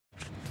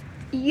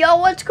Yo,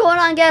 what's going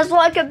on, guys?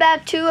 Welcome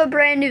back to a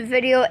brand new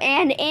video,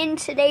 and in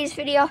today's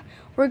video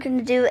we're going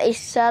to do a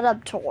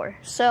setup tour.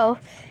 So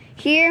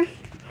here,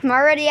 I'm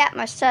already at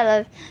my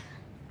setup.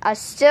 I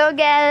still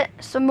got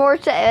some more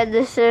to add.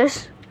 This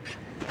is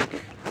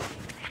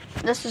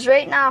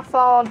right now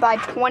followed by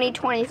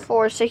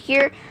 2024. So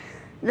here,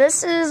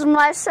 this is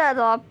my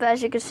setup.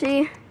 As you can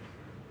see,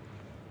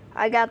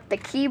 I got the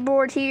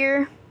keyboard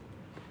here,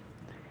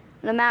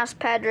 the mouse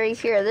pad right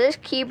here. This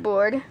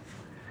keyboard,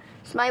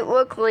 this might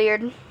look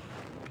weird.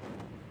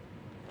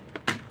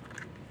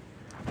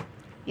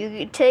 You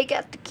can take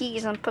out the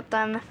keys and put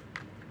them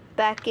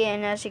back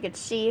in, as you can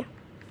see.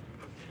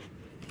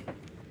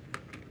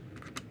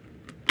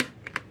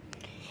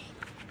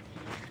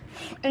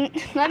 And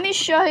let me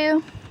show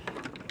you.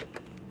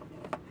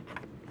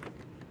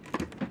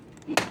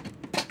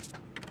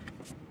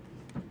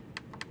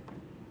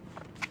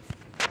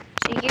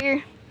 See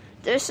here,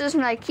 this is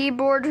my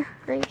keyboard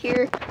right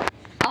here.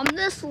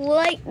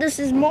 This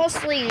is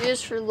mostly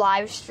used for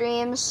live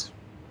streams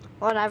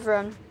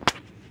whenever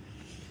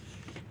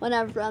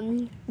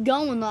I'm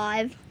going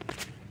live.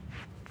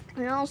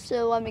 And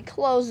also, let me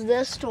close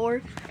this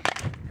door.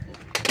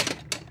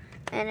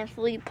 And if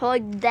we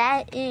plug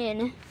that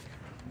in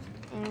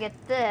and get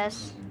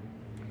this,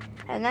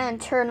 and then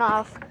turn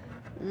off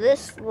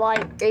this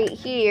light right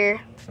here,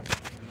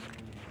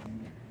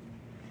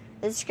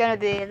 it's gonna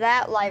be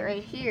that light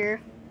right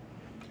here.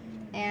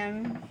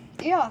 And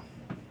yeah.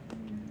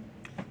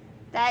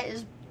 That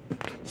is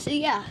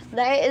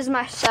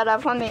my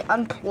setup. Let me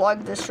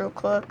unplug this real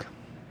quick.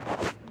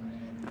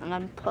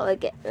 And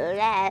unplug it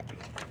that.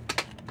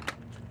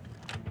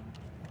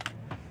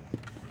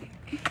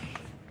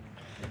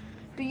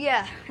 But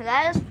yeah,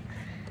 that is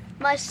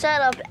my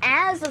setup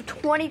as of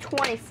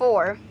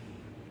 2024.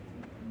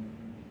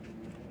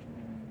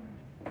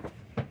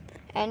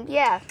 And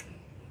yeah.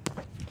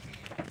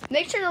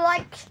 Make sure to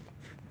like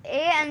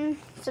and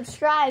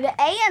subscribe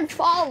and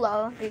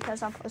follow,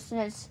 because I'm posting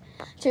this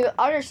to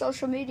other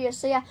social media.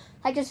 So yeah,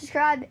 like and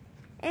subscribe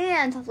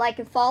and like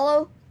and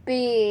follow.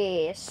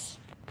 Peace.